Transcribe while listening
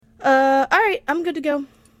right, I'm good to go.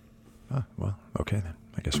 Well, okay then.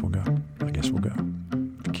 I guess we'll go. I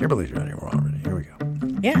can't believe you're out here already. Here we go.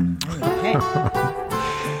 Yeah. Okay.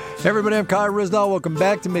 Hey everybody, I'm Kyle Risdahl. Welcome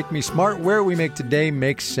back to Make Me Smart, where we make today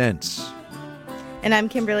make sense. And I'm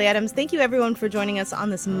Kimberly Adams. Thank you, everyone, for joining us on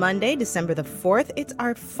this Monday, December the 4th. It's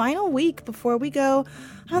our final week before we go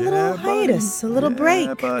on a little hiatus, a little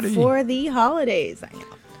break for the holidays. I know.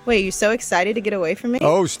 Wait, you're so excited to get away from me?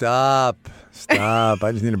 Oh, stop. I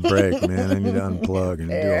just need a break, man. I need to unplug and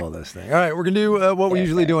do all this thing. All right, we're going to do what we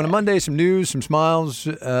usually do on a Monday, some news, some smiles,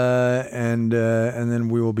 and then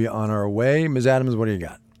we will be on our way. Ms. Adams, what do you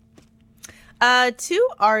got? 2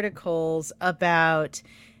 articles about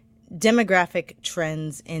demographic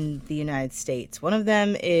trends in the United States. One of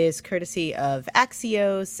them is courtesy of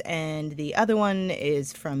Axios, and the other one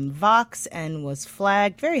is from Vox and was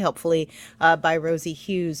flagged very helpfully by Rosie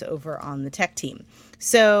Hughes over on the tech team.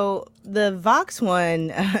 So the Vox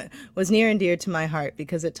one was near and dear to my heart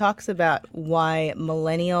because it talks about why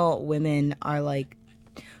millennial women are like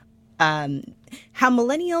how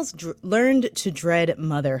millennials learned to dread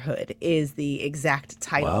motherhood is the exact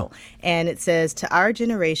title. Wow. And it says, to our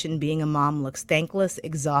generation, being a mom looks thankless,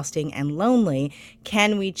 exhausting, and lonely.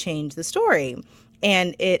 Can we change the story?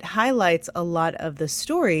 And it highlights a lot of the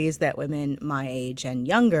stories that women my age and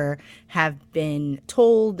younger have been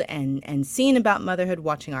told and seen about motherhood,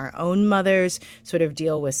 watching our own mothers sort of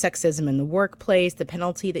deal with sexism in the workplace, the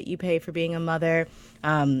penalty that you pay for being a mother.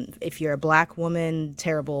 If you're a Black woman,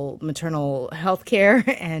 terrible maternal health care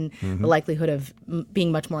and the likelihood of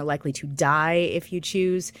being much more likely to die if you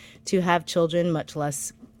choose to have children, much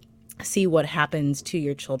less see what happens to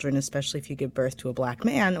your children, especially if you give birth to a Black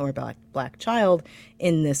man or a black child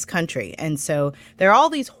in this country. And so there are all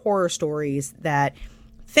these horror stories that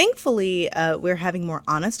thankfully we're having more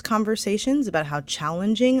honest conversations about how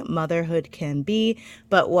challenging motherhood can be.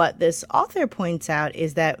 But what this author points out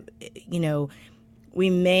is that, we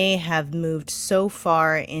may have moved so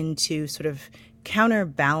far into sort of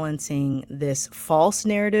counterbalancing this false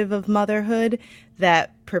narrative of motherhood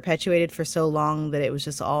that perpetuated for so long that it was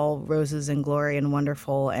just all roses and glory and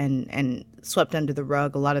wonderful and swept under the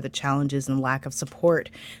rug a lot of the challenges and lack of support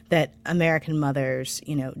that American mothers,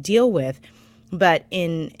 deal with. But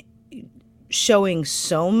in showing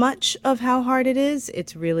so much of how hard it is,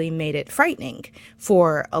 it's really made it frightening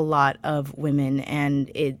for a lot of women.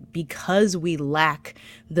 And because we lack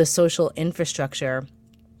the social infrastructure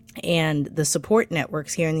and the support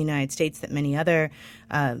networks here in the United States that many other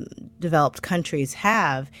developed countries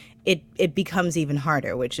have, it becomes even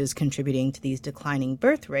harder, which is contributing to these declining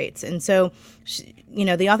birth rates. And so,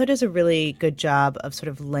 the author does a really good job of sort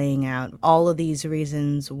of laying out all of these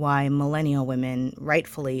reasons why millennial women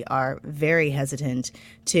rightfully are very hesitant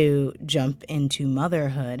to jump into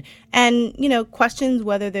motherhood and, questions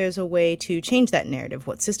whether there's a way to change that narrative,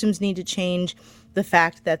 what systems need to change, the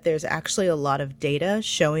fact that there's actually a lot of data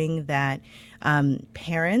showing that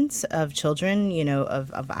parents of children,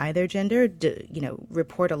 of either gender,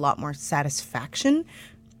 report a lot more satisfaction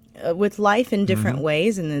with life in different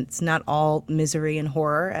ways, and it's not all misery and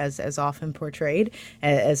horror as often portrayed,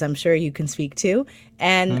 as I'm sure you can speak to.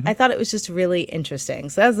 And I thought it was just really interesting.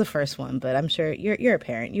 So that's the first one, but I'm sure you're a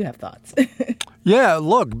parent, you have thoughts. Yeah,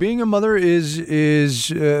 look, being a mother is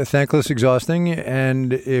thankless, exhausting,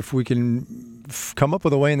 and if we can come up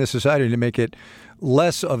with a way in this society to make it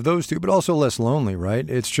less of those two, but also less lonely, right?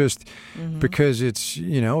 It's just because it's,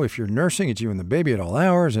 if you're nursing, it's you and the baby at all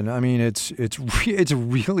hours. And I mean, it's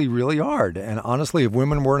really, really hard. And honestly, if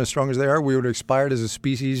women weren't as strong as they are, we would have expired as a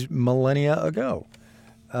species millennia ago.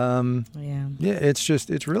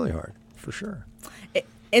 It's really hard for sure.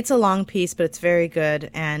 It's a long piece, but it's very good.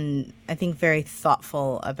 And I think very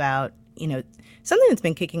thoughtful about, something that's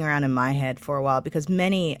been kicking around in my head for a while, because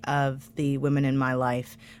many of the women in my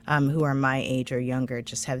life who are my age or younger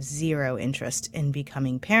just have zero interest in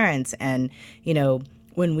becoming parents. And,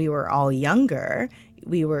 when we were all younger,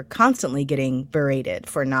 we were constantly getting berated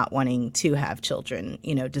for not wanting to have children,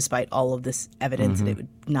 despite all of this evidence that it would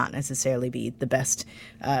not necessarily be the best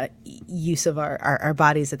use of our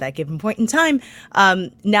bodies at that given point in time.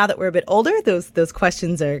 Now that we're a bit older, those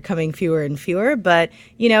questions are coming fewer and fewer, but,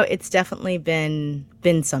 it's definitely been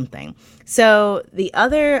something. So the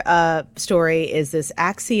other story is this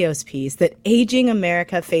Axios piece that aging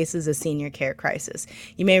America faces a senior care crisis.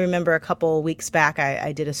 You may remember a couple weeks back,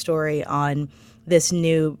 I did a story on this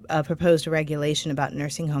new proposed regulation about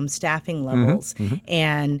nursing home staffing levels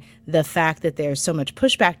and the fact that there's so much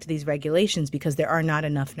pushback to these regulations because there are not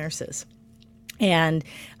enough nurses. And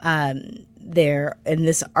and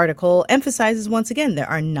this article emphasizes once again, there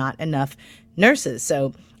are not enough nurses.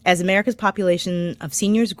 So As America's population of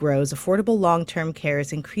seniors grows, affordable long-term care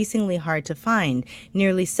is increasingly hard to find.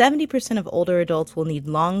 Nearly 70% of older adults will need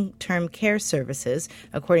long-term care services,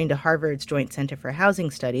 according to Harvard's Joint Center for Housing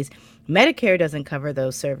Studies. Medicare doesn't cover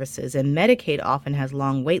those services, and Medicaid often has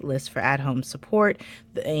long wait lists for at-home support.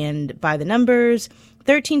 And by the numbers,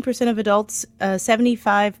 13% of adults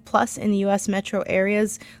 75 plus in the U.S. metro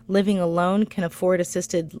areas living alone can afford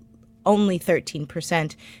assisted. Only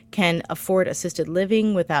 13% can afford assisted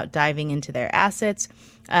living without diving into their assets.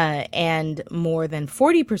 And more than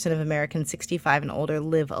 40% of Americans 65 and older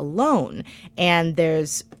live alone. And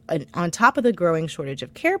there's, on top of the growing shortage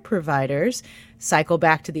of care providers, cycle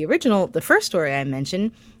back to the first story I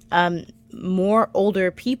mentioned, more older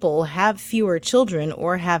people have fewer children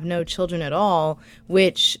or have no children at all,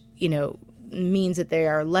 which, means that they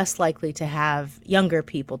are less likely to have younger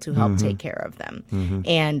people to help take care of them.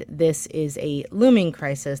 And this is a looming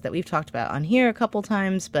crisis that we've talked about on here a couple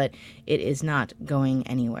times, but it is not going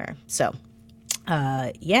anywhere. So,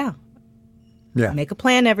 yeah. Make a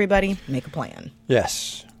plan, everybody. Make a plan.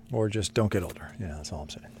 Yes. Or just don't get older. Yeah, that's all I'm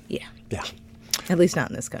saying. Yeah. At least not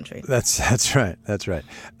in this country. That's right. That's right.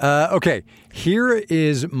 Okay, here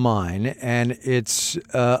is mine, and it's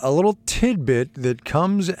a little tidbit that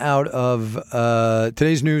comes out of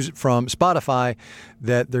today's news from Spotify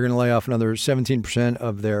that they're going to lay off another 17%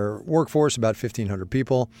 of their workforce, about 1,500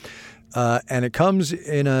 people. And it comes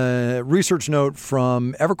in a research note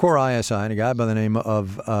from Evercore ISI and a guy by the name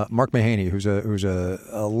of Mark Mahaney, who's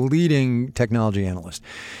a leading technology analyst.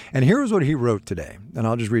 And here's what he wrote today. And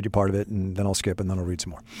I'll just read you part of it, and then I'll skip, and then I'll read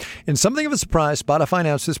some more. In something of a surprise, Spotify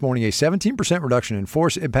announced this morning a 17% reduction in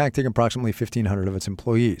force impacting approximately 1,500 of its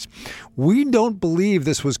employees. We don't believe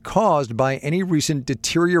this was caused by any recent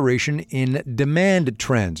deterioration in demand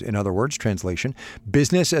trends. In other words, translation,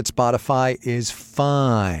 business at Spotify is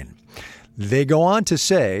fine. They go on to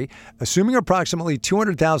say, assuming approximately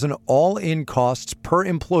 $200,000 all-in costs per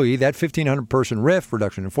employee, that 1,500-person RIF,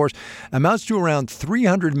 reduction in force, amounts to around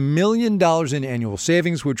 $300 million in annual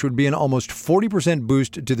savings, which would be an almost 40%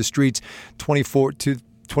 boost to the street's 2024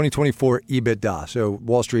 EBITDA. So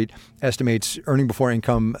Wall Street estimates earning before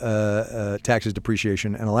income taxes,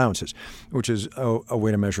 depreciation, and allowances, which is a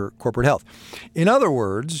way to measure corporate health. In other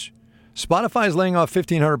words, Spotify is laying off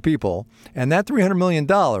 1,500 people, and that $300 million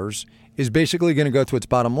is basically going to go to its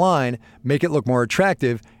bottom line, make it look more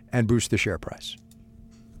attractive, and boost the share price.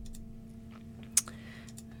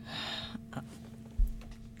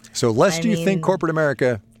 So lest you think corporate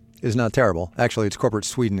America is not terrible. Actually, it's corporate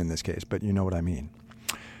Sweden in this case, but you know what I mean.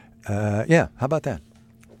 How about that?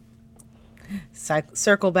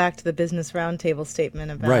 Circle back to the Business Roundtable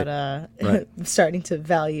statement about starting to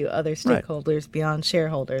value other stakeholders beyond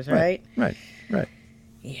shareholders, right? Right.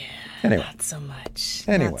 Yeah. Anyway. Not so much.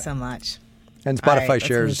 Anyway. Not so much. And Spotify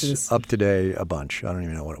shares up today a bunch. I don't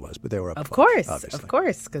even know what it was, but they were up. Of course, obviously.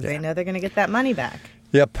 because they know they're going to get that money back.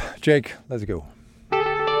 Yep. Jake, let's go. All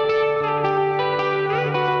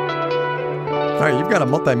right, you've got a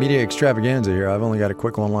multimedia extravaganza here. I've only got a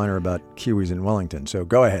quick one-liner about Kiwis in Wellington, so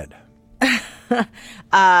go ahead.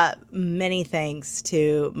 Many thanks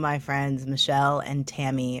to my friends Michelle and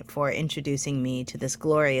Tammy for introducing me to this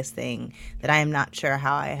glorious thing that I am not sure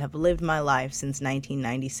how I have lived my life since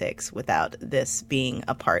 1996 without this being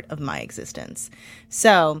a part of my existence.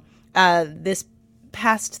 So this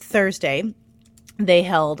past Thursday, they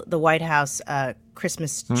held the White House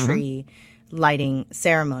Christmas tree lighting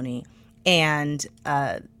ceremony, and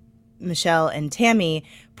Michelle and Tammy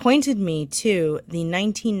pointed me to the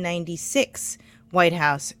 1996 White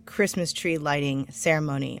House Christmas tree lighting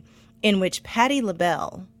ceremony in which Patti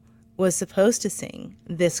LaBelle was supposed to sing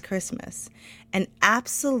This Christmas. An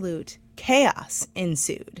absolute chaos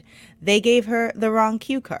ensued. They gave her the wrong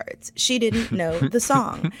cue cards. She didn't know the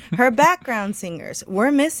song. Her background singers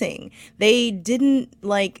were missing. They didn't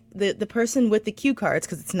like the person with the cue cards,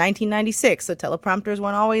 because it's 1996, so teleprompters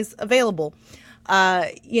weren't always available.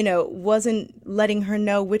 Wasn't letting her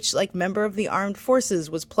know which member of the armed forces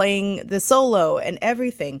was playing the solo and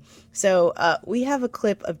everything. So we have a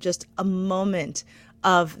clip of just a moment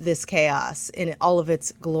of this chaos in all of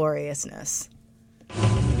its gloriousness.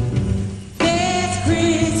 This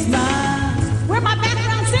Christmas, where are my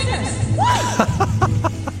background singers?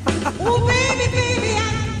 Oh, baby,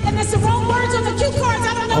 and there's the wrong words on the cue cards.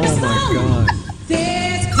 I don't know the song. Oh, my God.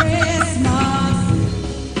 This Christmas,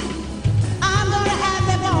 I'm gonna have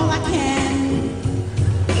them all I can.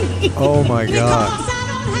 Oh, my God. Because I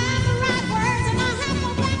don't have the right words and I have no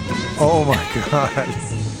background. Oh, my God.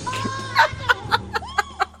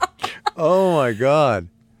 Oh, my God.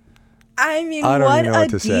 I mean, I don't what even know a what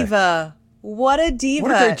to say. diva. what a diva.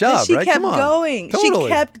 What a great job, she right? kept Come on. going. Totally. She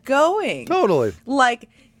kept going. Totally. Like,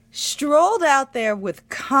 strolled out there with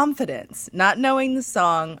confidence, not knowing the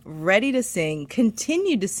song, ready to sing,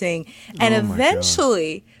 continued to sing, and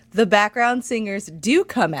eventually the background singers do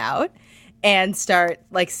come out and start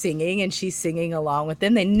like singing, and she's singing along with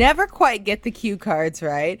them. They never quite get the cue cards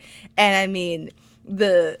right. And I mean,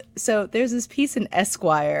 so there's this piece in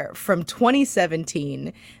Esquire from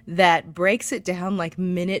 2017 that breaks it down like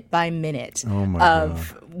minute by minute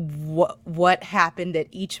of what happened at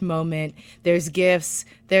each moment. There's gifs,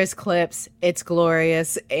 there's clips. It's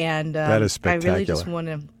glorious, and that is spectacular. I really just want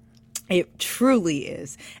to. It truly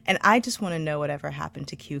is, and I just want to know whatever happened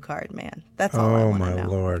to Cue Card Man. That's all I want to know. Oh my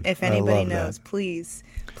Lord! If anybody knows, please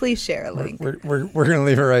share a link. We're gonna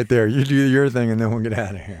leave it right there. You do your thing, and then we'll get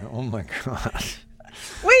out of here. Oh my God!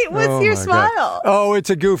 Wait, what's your smile? God. Oh, it's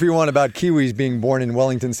a goofy one about kiwis being born in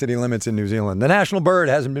Wellington city limits in New Zealand. The national bird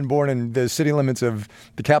hasn't been born in the city limits of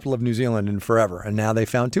the capital of New Zealand in forever, and now they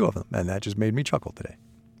found 2 of them, and that just made me chuckle today.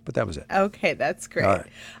 But that was it. Okay, that's great. All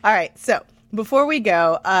right, so before we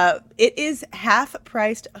go, it is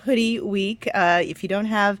half-priced hoodie week. If you don't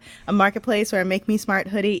have a Marketplace or a Make Me Smart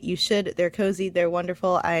hoodie, you should. They're cozy. They're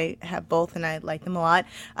wonderful. I have both, and I like them a lot.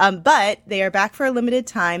 But they are back for a limited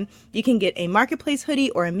time. You can get a Marketplace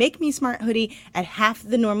hoodie or a Make Me Smart hoodie at half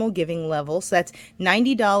the normal giving level. So that's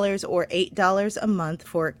 $90 or $8 a month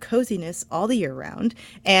for coziness all the year round.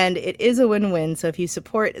 And it is a win-win. So if you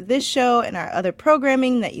support this show and our other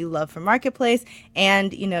programming that you love from Marketplace,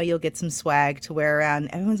 and, you know, you'll get some swag to wear around.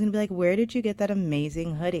 Everyone's going to be like, where did you get that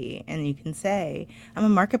amazing hoodie? And you can say, I'm a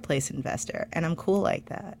Marketplace investor, and I'm cool like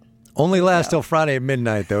that. Only lasts till Friday at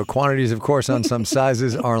midnight, though. Quantities, of course, on some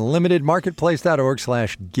sizes are limited.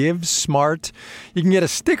 Marketplace.org/GiveSmart. You can get a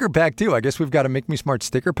sticker pack, too. I guess we've got a Make Me Smart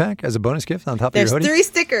sticker pack as a bonus gift on top of your hoodie. There's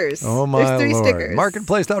 3 stickers. Oh, my There's 3 Lord. stickers.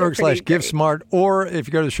 Marketplace.org/GiveSmart. Or if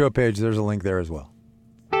you go to the show page, there's a link there as well.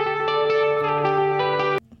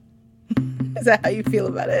 Is that how you feel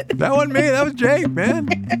about it? That wasn't me. That was Jake, man.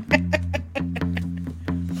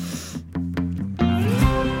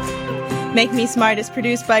 Make Me Smart is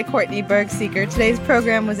produced by Courtney Bergseeker. Today's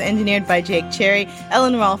program was engineered by Jake Cherry.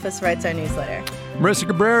 Ellen Rolfus writes our newsletter. Marissa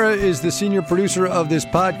Cabrera is the senior producer of this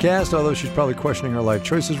podcast, although she's probably questioning her life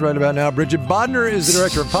choices right about now. Bridget Bodner is the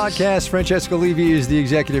director of podcasts. Francesca Levy is the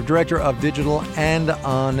executive director of digital and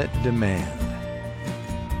on demand.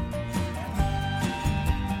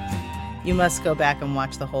 You must go back and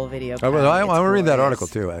watch the whole video. I want to read that article,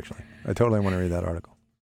 too, actually. I totally want to read that article.